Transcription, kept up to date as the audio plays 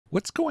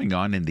What's going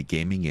on in the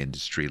gaming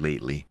industry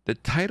lately? The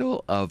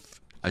title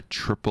of a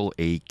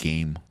AAA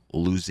game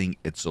losing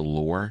its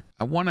allure.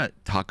 I want to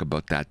talk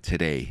about that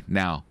today.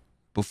 Now,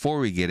 before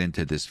we get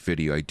into this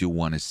video, I do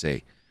want to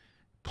say,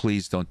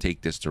 please don't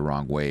take this the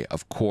wrong way.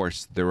 Of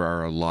course, there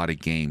are a lot of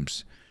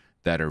games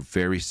that are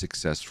very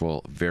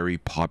successful, very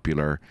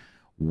popular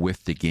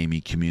with the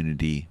gaming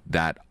community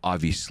that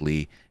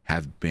obviously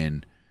have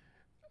been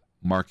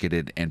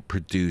marketed and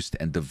produced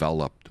and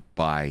developed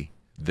by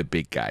the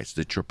big guys,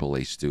 the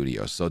AAA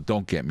studios. So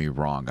don't get me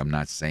wrong, I'm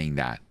not saying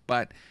that.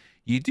 But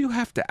you do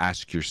have to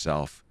ask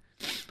yourself,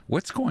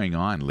 what's going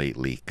on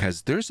lately?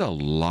 Because there's a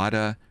lot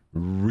of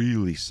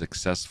really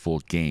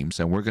successful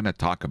games, and we're going to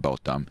talk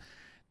about them,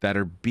 that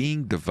are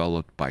being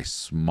developed by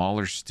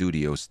smaller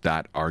studios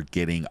that are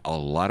getting a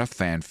lot of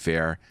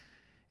fanfare.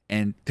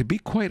 And to be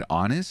quite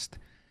honest,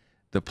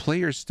 the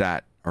players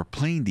that are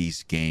playing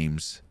these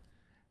games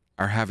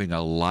are having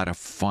a lot of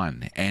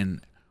fun.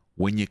 And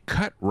when you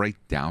cut right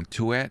down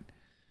to it,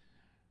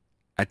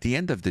 at the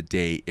end of the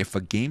day, if a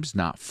game's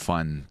not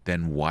fun,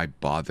 then why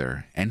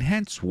bother? And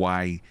hence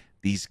why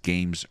these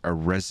games are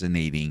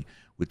resonating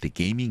with the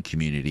gaming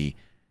community,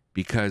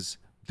 because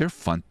they're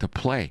fun to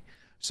play.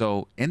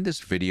 So in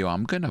this video,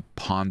 I'm going to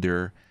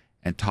ponder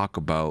and talk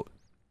about,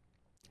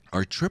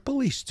 are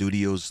AAA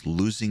studios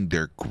losing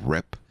their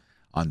grip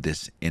on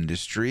this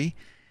industry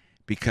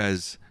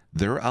because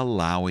they're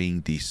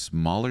allowing these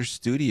smaller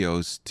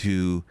studios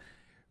to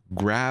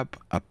grab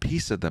a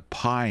piece of the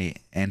pie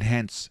and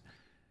hence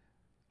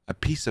a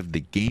piece of the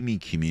gaming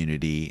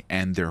community,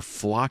 and they're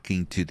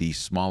flocking to these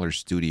smaller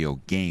studio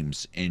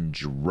games in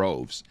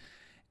droves.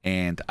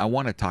 And I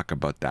want to talk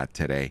about that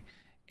today.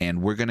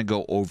 And we're going to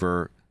go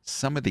over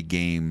some of the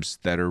games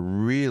that are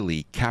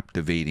really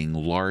captivating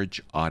large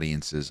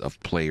audiences of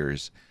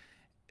players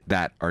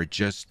that are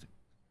just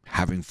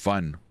having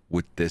fun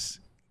with this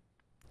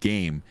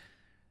game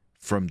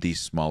from these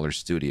smaller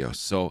studios.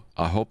 So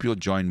I hope you'll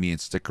join me and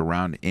stick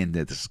around in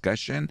the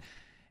discussion,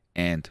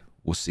 and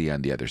we'll see you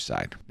on the other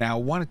side. Now, I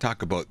want to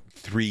talk about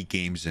three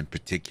games in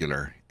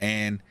particular.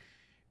 And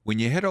when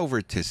you head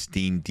over to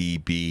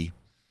SteamDB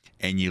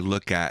and you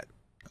look at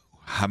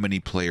how many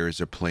players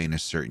are playing a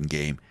certain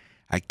game,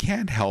 I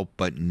can't help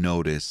but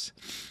notice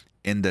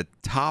in the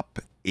top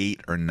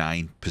 8 or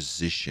 9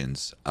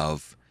 positions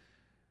of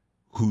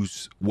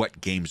what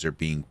games are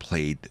being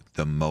played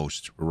the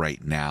most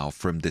right now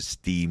from the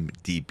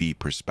SteamDB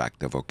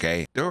perspective,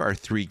 okay? There are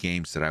 3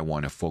 games that I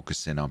want to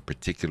focus in on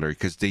particular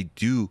because they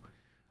do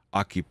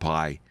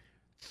occupy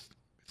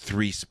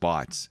 3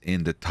 spots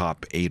in the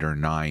top 8 or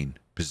 9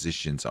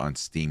 positions on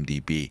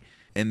SteamDB.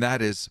 And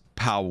that is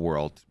Power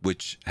World,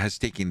 which has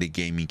taken the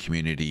gaming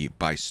community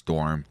by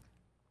storm,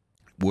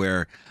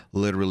 where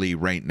literally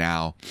right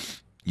now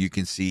you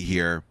can see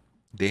here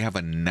they have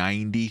a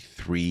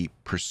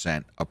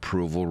 93%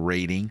 approval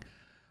rating,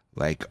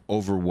 like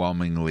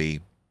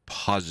overwhelmingly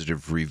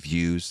positive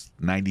reviews.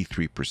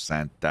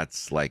 93%,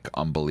 that's like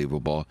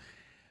unbelievable.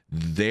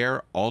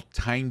 Their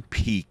all-time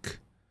peak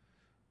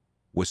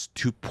was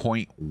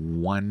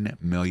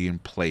 2.1 million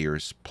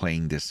players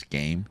playing this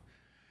game.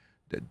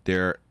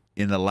 They're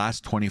in the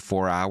last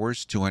 24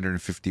 hours,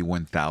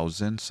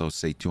 251,000, so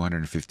say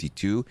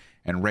 252,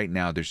 and right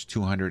now there's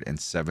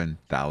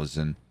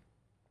 207,000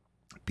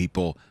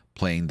 people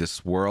playing this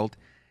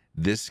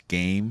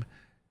game,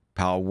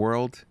 Power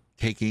World,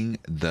 taking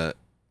the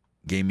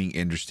gaming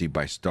industry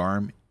by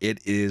storm. It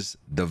is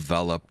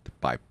developed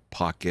by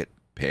Pocket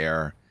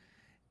Pair,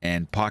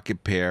 and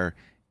Pocket Pair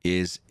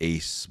is a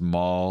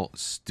small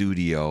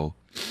studio.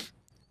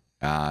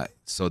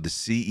 So the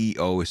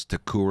CEO is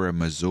Takura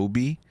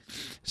Mizobi.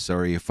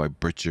 Sorry if I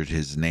butchered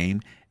his name.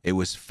 It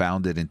was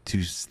founded in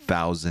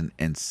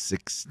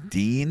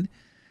 2016,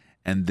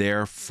 and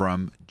they're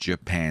from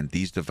Japan.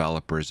 These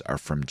developers are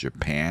from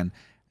Japan.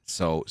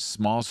 So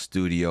small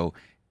studio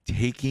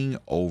taking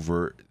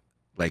over,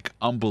 like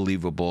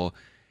unbelievable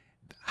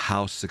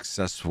how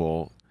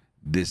successful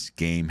this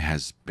game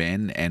has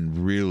been.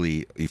 And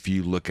really, if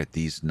you look at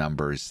these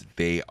numbers,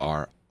 they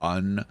are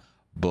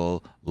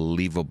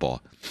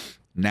unbelievable.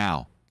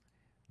 Now,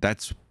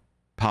 that's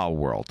Power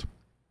World.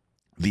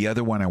 The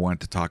other one I want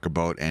to talk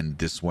about, and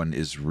this one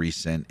is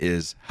recent,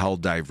 is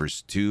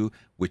Helldivers 2,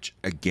 which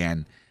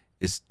again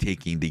is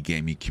taking the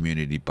gaming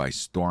community by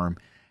storm.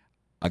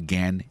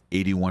 Again,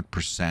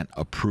 81%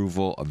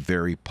 approval, a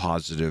very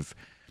positive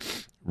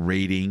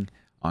rating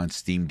on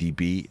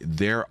SteamDB.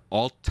 Their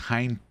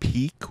all-time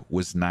peak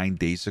was 9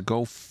 days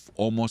ago,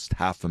 almost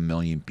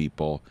 500,000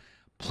 people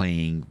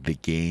playing the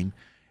game.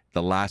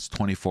 The last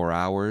 24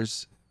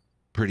 hours,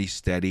 pretty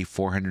steady,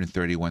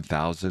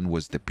 431,000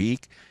 was the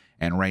peak.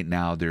 And right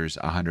now there's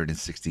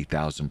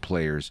 160,000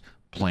 players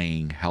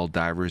playing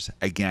Helldivers.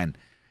 Again,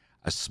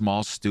 a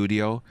small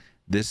studio.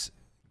 This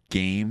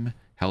game,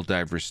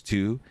 Helldivers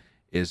 2,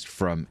 is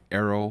from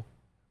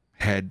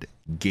Arrowhead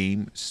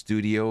Game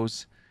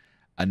Studios,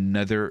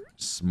 another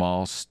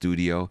small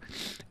studio.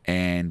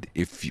 And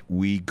if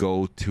we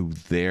go to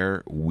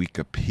their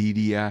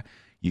Wikipedia,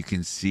 You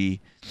can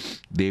see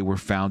they were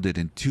founded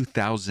in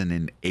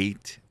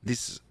 2008.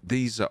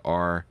 These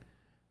are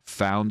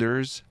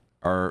founders,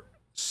 are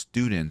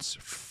students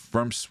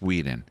from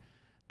Sweden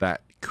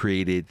that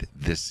created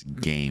this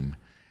game.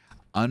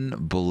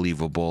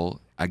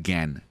 Unbelievable.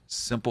 Again,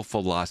 simple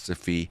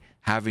philosophy,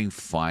 having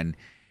fun,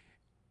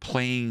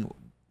 playing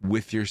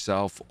with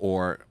yourself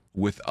or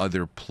with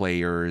other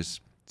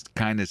players,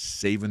 kind of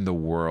saving the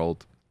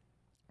world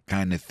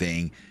kind of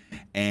thing.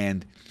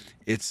 And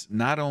it's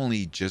not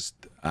only just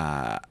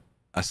a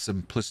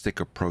simplistic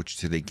approach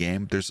to the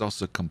game, there's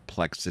also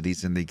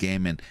complexities in the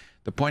game. And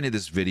the point of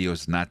this video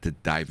is not to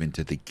dive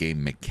into the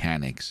game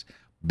mechanics,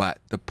 but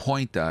the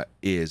point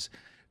is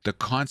the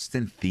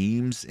constant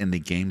themes in the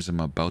games I'm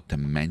about to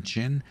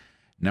mention.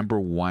 Number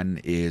one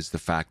is the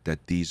fact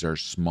that these are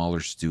smaller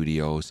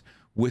studios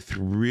with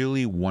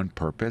really one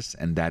purpose,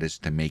 and that is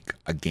to make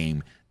a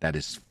game that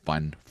is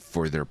fun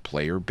for their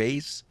player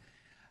base.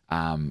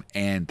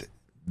 And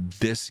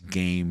this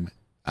game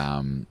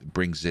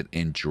brings it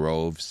in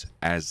droves,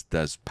 as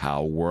does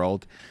Power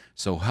World.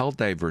 So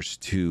Helldivers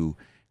 2,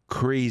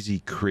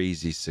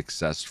 crazy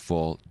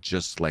successful,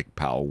 just like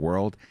Power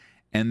World.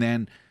 And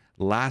then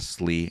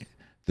lastly,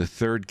 the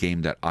third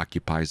game that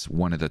occupies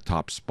one of the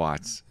top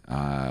spots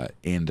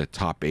in the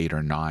top 8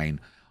 or 9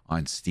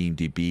 on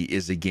SteamDB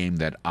is a game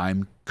that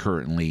I'm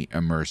currently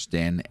immersed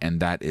in, and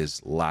that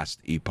is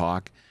Last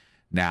Epoch.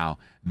 Now,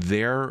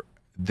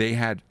 they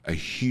had a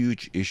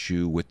huge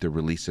issue with the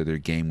release of their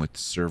game with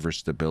server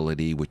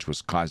stability, which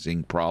was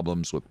causing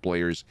problems with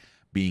players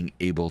being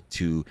able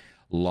to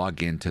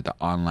log into the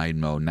online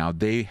mode. Now,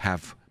 they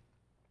have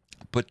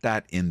put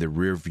that in the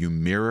rearview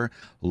mirror.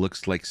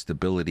 Looks like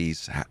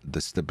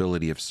the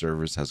stability of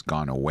servers has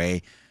gone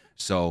away.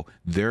 So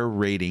their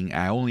rating,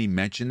 I only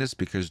mention this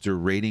because their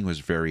rating was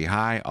very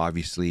high.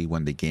 Obviously,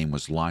 when the game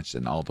was launched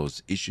and all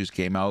those issues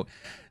came out,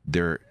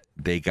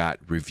 they got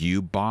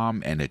review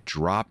bomb and it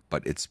dropped,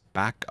 but it's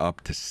back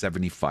up to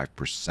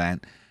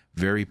 75%.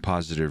 Very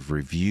positive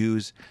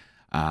reviews.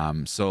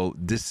 So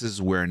this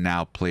is where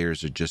now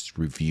players are just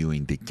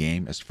reviewing the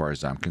game as far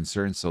as I'm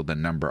concerned. So the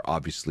number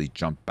obviously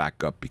jumped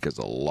back up because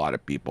a lot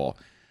of people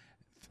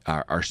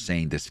are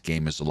saying this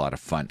game is a lot of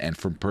fun. And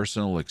from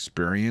personal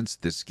experience,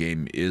 this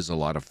game is a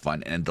lot of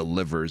fun and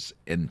delivers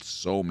in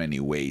so many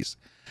ways.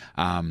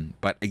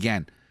 But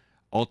again,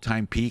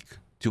 all-time peak,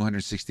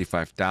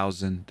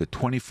 265,000, the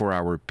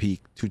 24-hour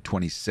peak,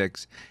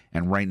 226,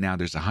 and right now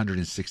there's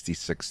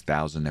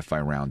 166,000, if I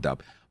round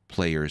up,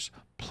 players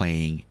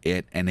playing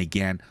it. And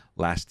again,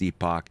 Last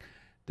Epoch,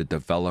 the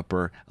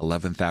developer,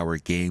 11th Hour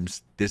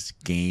Games, this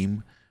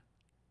game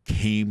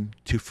came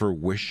to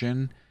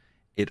fruition.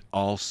 It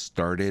all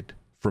started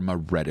from a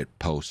Reddit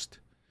post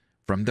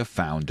from the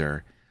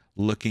founder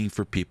looking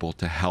for people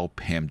to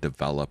help him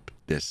develop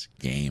this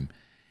game.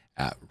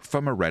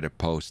 From a Reddit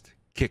post,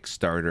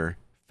 Kickstarter,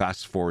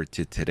 fast forward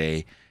to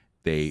today,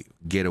 they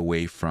get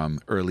away from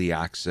early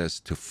access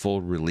to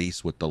full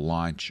release with the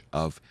launch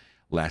of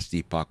Last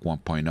Epoch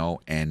 1.0,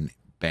 and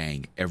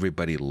bang,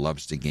 everybody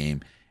loves the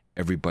game.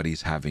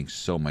 Everybody's having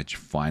so much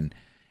fun.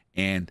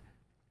 And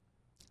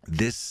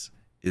this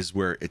is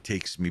where it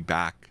takes me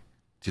back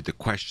to the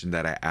question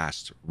that I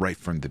asked right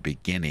from the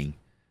beginning.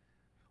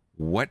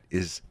 What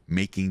is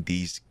making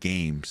these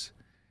games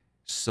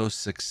so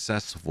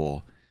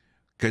successful?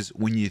 Because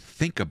when you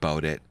think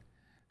about it,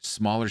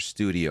 smaller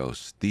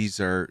studios, these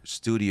are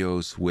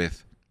studios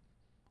with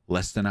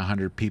less than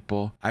 100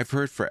 people. I've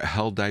heard for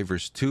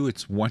Helldivers 2,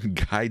 it's one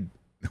guy,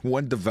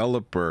 one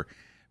developer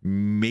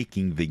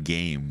making the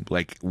game.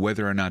 Like,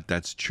 whether or not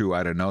that's true,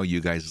 I don't know. You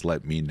guys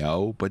let me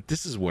know. But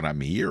this is what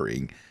I'm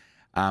hearing.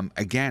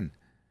 Again,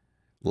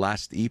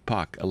 Last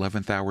Epoch,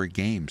 11th Hour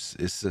Games.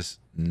 It's this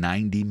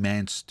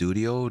 90-man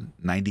studio,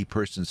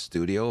 90-person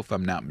studio, if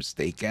I'm not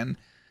mistaken.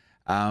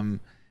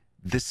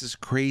 This is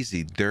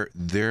crazy.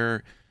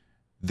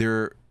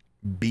 They're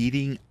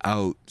beating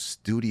out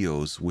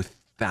studios with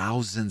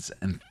thousands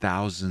and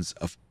thousands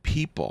of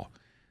people.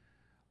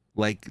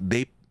 Like,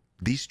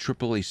 these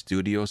AAA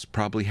studios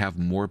probably have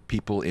more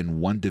people in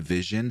one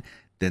division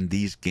than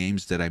these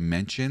games that I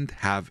mentioned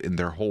have in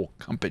their whole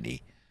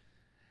company.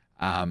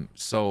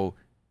 So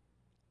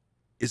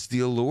is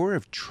the allure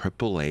of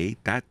AAA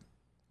that,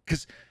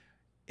 because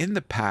in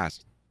the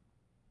past,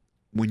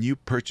 when you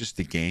purchased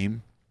a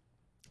game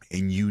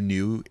and you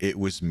knew it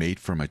was made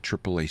from a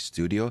AAA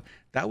studio,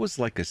 that was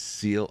like a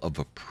seal of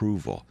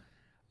approval,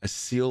 a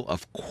seal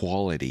of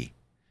quality.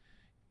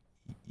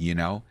 You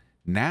know,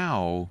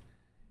 now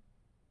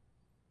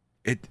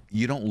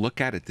you don't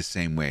look at it the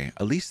same way.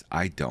 At least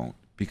I don't,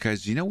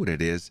 because you know what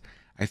it is?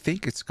 I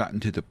think it's gotten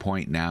to the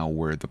point now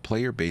where the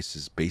player base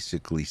has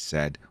basically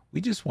said, we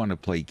just want to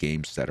play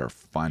games that are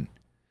fun.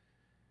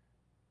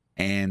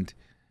 And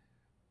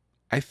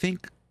I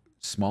think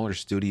smaller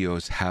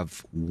studios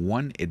have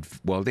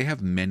they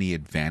have many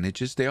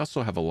advantages. They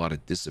also have a lot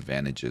of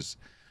disadvantages.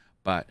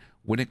 But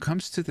when it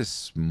comes to the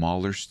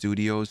smaller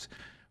studios,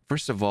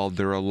 first of all,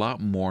 they're a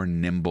lot more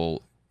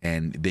nimble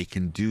and they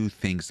can do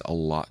things a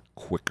lot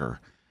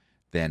quicker.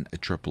 than a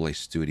AAA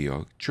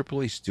studio.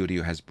 AAA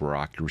studio has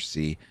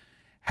bureaucracy,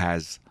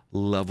 has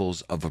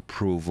levels of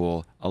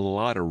approval, a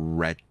lot of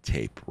red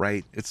tape,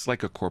 right? It's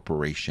like a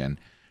corporation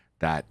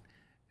that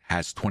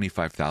has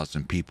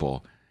 25,000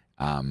 people.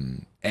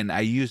 And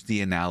I use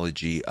the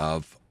analogy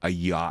of a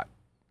yacht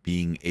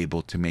being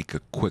able to make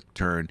a quick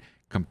turn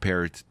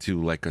compared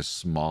to like a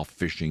small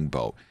fishing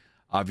boat.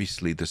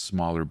 Obviously, the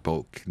smaller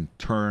boat can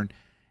turn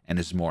and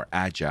is more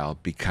agile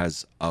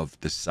because of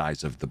the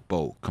size of the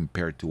boat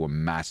compared to a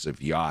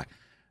massive yacht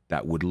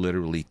that would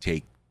literally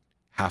take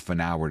half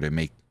an hour to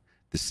make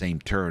the same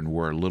turn,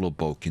 where a little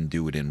boat can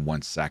do it in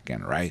 1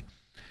 second, right?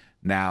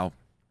 Now,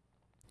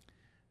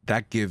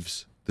 that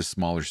gives the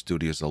smaller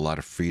studios a lot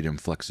of freedom,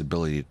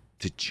 flexibility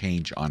to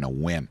change on a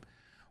whim.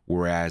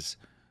 Whereas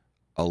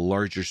a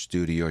larger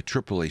studio, a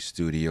AAA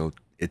studio,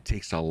 it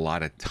takes a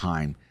lot of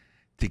time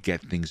to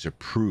get things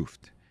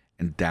approved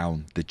and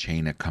down the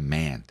chain of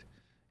command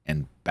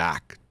and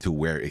back to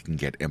where it can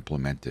get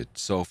implemented.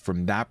 So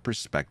from that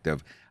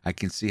perspective, I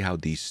can see how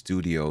these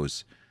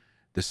studios,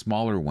 the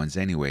smaller ones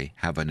anyway,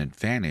 have an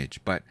advantage.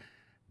 But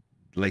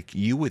like,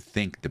 you would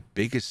think the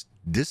biggest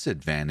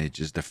disadvantage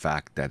is the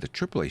fact that a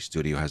AAA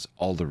studio has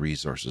all the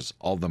resources,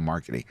 all the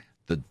marketing,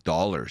 the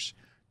dollars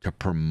to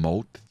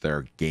promote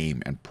their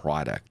game and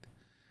product.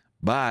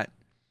 But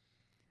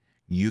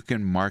you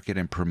can market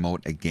and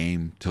promote a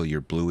game till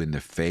you're blue in the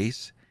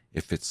face.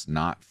 If it's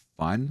not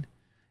fun,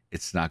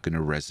 it's not going to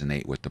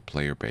resonate with the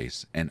player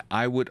base. And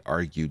I would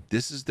argue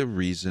this is the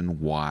reason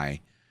why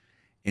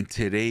in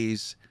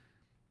today's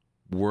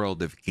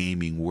world of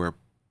gaming, where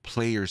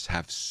players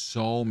have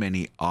so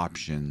many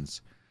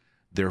options,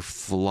 they're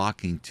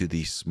flocking to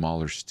these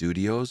smaller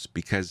studios,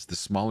 because the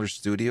smaller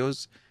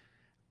studios,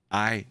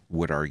 I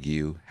would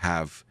argue,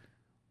 have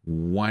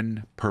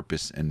one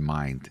purpose in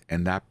mind,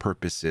 and that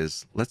purpose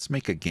is, let's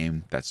make a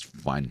game that's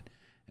fun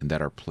and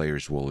that our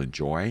players will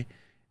enjoy,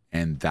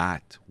 and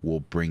that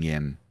will bring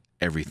in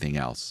everything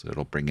else.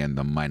 It'll bring in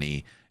the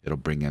money, it'll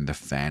bring in the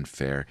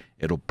fanfare,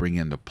 it'll bring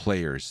in the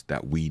players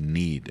that we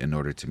need in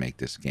order to make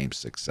this game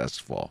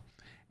successful.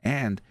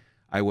 And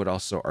I would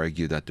also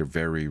argue that they're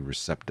very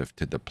receptive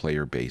to the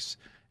player base,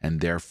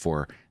 and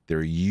therefore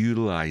they're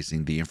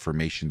utilizing the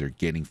information they're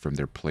getting from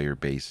their player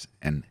base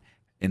and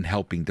in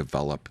helping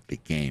develop the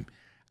game.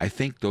 I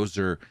think those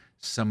are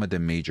some of the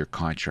major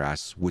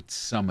contrasts with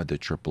some of the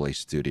AAA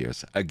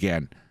studios.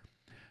 Again,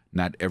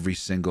 not every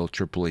single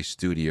AAA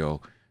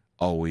studio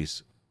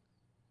always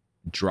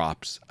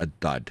drops a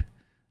dud.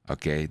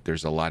 Okay,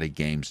 there's a lot of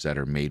games that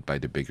are made by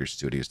the bigger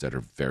studios that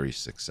are very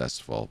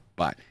successful,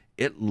 but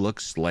it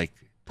looks like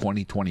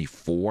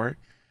 2024,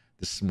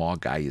 the small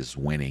guy is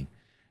winning.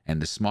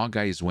 And the small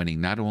guy is winning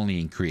not only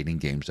in creating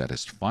games that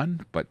is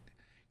fun, but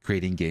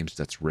creating games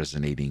that's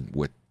resonating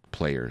with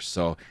players.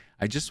 So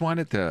I just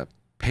wanted to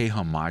pay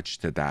homage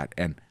to that.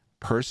 And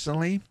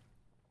personally,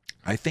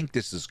 I think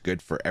this is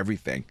good for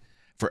everything,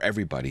 for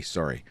everybody.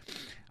 Sorry.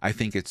 I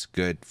think it's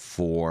good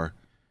for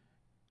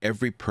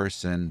every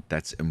person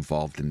that's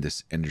involved in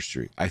this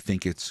industry. I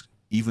think it's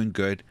even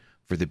good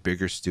for the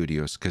bigger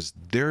studios, because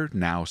they're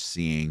now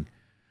seeing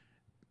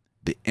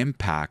the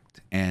impact,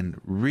 and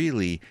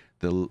really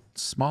the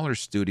smaller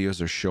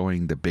studios are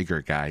showing the bigger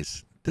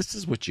guys, this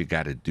is what you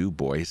got to do,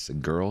 boys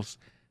and girls.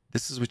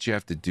 This is what you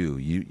have to do.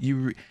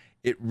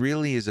 It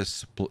really is a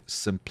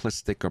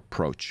simplistic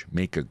approach.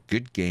 Make a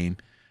good game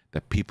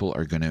that people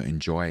are going to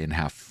enjoy and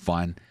have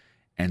fun,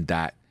 and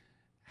that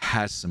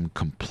has some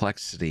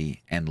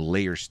complexity and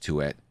layers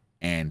to it.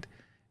 And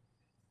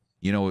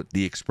you know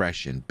the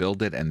expression,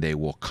 build it and they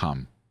will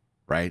come,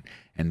 right?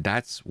 And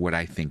that's what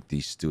I think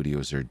these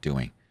studios are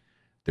doing.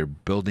 They're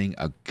building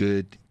a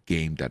good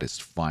game that is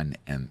fun,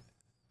 and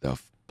the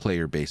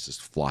player base is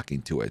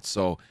flocking to it.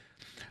 So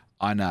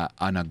on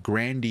a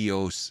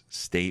grandiose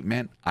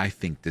statement, I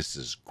think this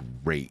is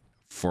great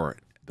for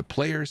the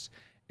players.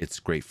 It's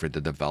great for the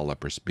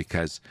developers,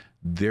 because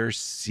they're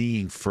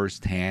seeing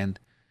firsthand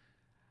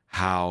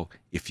how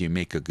if you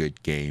make a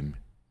good game,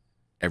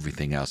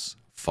 everything else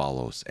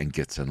follows and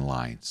gets in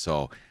line.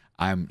 So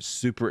I'm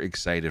super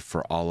excited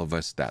for all of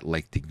us that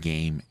like to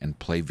game and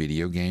play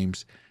video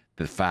games.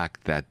 The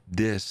fact that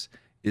this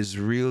is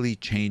really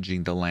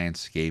changing the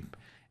landscape,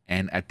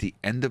 and at the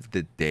end of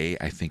the day,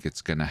 I think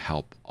it's going to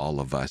help all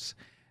of us,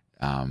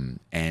 and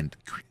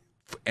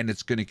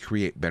it's going to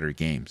create better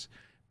games.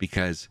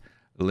 Because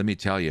let me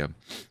tell you,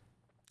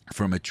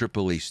 from a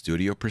AAA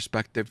studio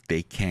perspective,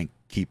 they can't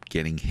keep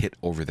getting hit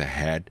over the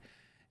head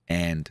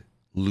and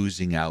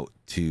losing out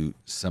to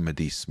some of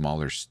these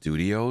smaller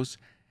studios,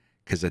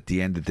 because at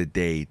the end of the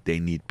day, they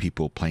need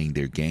people playing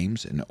their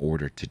games in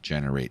order to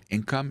generate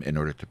income, in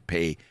order to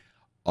pay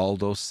all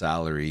those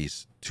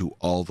salaries to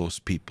all those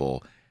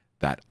people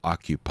that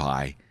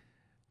occupy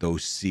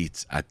those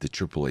seats at the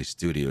AAA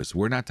studios.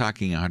 We're not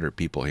talking 100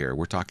 people here.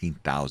 We're talking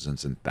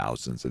thousands and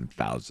thousands and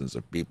thousands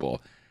of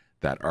people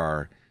that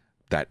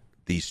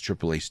these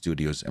AAA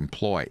studios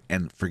employ.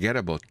 And forget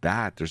about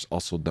that, there's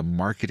also the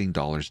marketing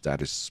dollars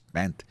that is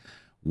spent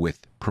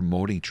with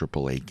promoting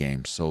AAA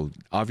games. So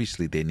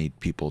obviously they need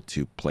people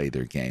to play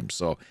their games.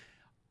 So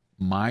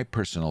my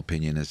personal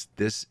opinion is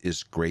this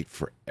is great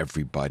for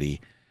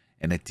everybody.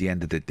 And at the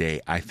end of the day,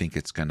 I think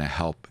it's going to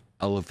help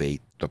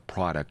elevate the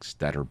products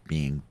that are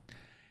being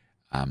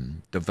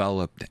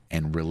developed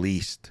and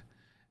released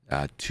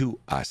to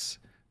us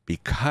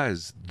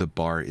because the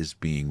bar is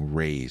being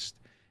raised.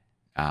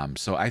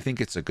 So I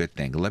think it's a good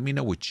thing. Let me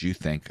know what you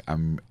think.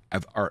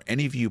 Are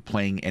any of you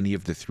playing any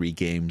of the 3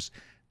 games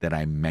that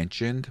I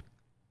mentioned?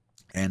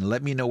 And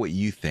let me know what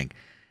you think.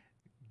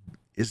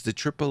 Is the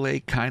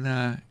AAA kind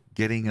of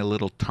getting a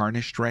little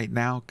tarnished right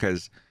now?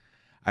 Because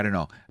I don't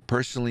know.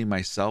 Personally,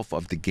 myself,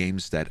 of the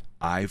games that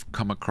I've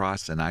come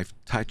across and I've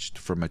touched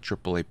from a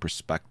AAA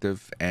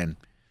perspective, and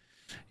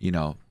you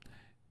know,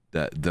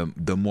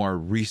 the more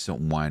recent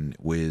one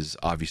was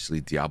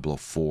obviously Diablo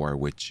 4,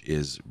 which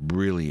is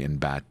really in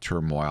bad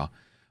turmoil.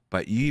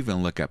 But you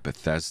even look at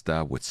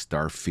Bethesda with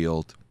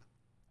Starfield.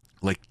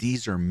 Like,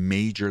 these are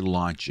major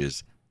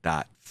launches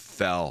that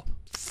fell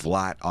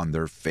flat on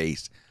their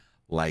face,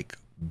 like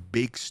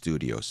big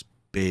studios,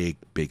 big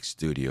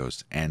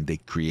studios, and they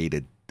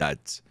created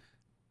duds.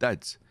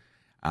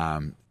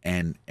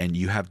 And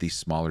you have these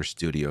smaller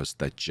studios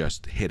that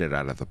just hit it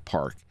out of the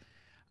park.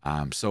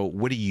 So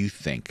what do you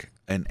think?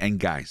 And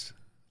guys,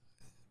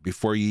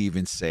 before you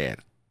even say it,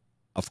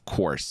 of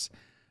course,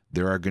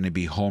 there are going to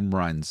be home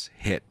runs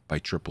hit by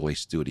AAA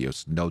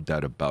studios, no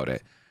doubt about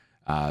it.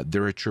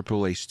 They're a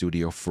AAA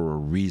studio for a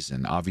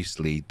reason.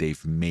 Obviously,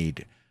 they've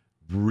made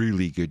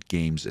really good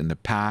games in the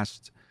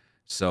past.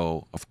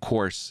 So, of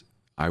course,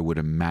 I would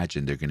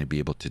imagine they're going to be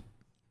able to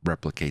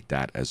replicate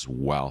that as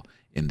well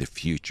in the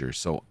future.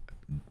 So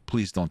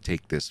please don't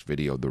take this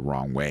video the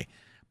wrong way.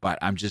 But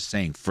I'm just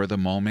saying, for the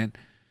moment,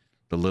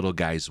 the little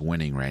guy's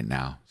winning right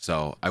now.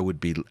 So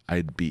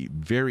I'd be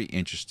very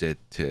interested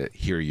to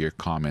hear your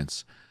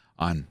comments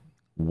on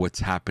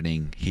what's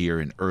happening here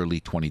in early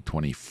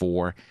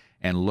 2024.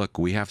 And look,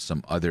 we have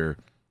some other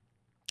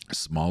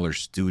smaller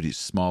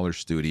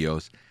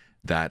studios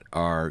that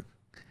are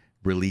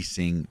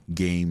releasing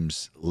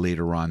games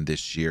later on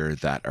this year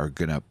that are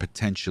going to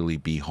potentially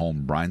be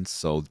home runs.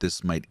 So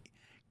this might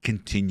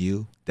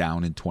continue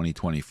down in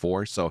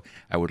 2024. So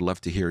I would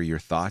love to hear your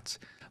thoughts.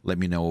 Let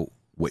me know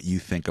what you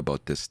think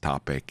about this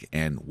topic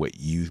and what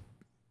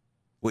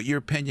your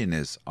opinion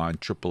is on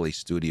AAA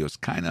studios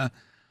kind of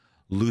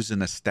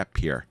losing a step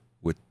here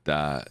with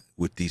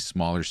these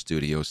smaller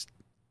studios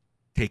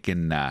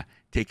taking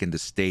the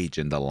stage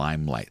in the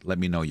limelight. Let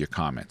me know your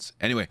comments.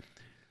 Anyway,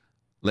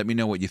 let me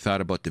know what you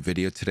thought about the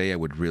video today. I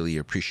would really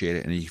appreciate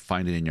it. And if you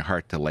find it in your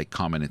heart to like,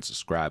 comment, and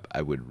subscribe,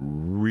 I would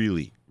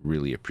really,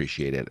 really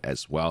appreciate it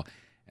as well.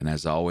 And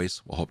as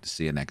always, we'll hope to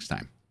see you next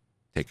time.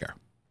 Take care.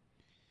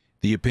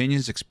 The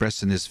opinions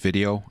expressed in this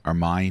video are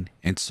mine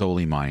and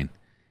solely mine.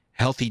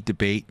 Healthy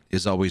debate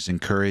is always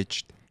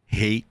encouraged.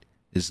 Hate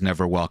is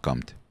never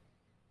welcomed.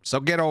 So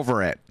get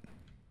over it.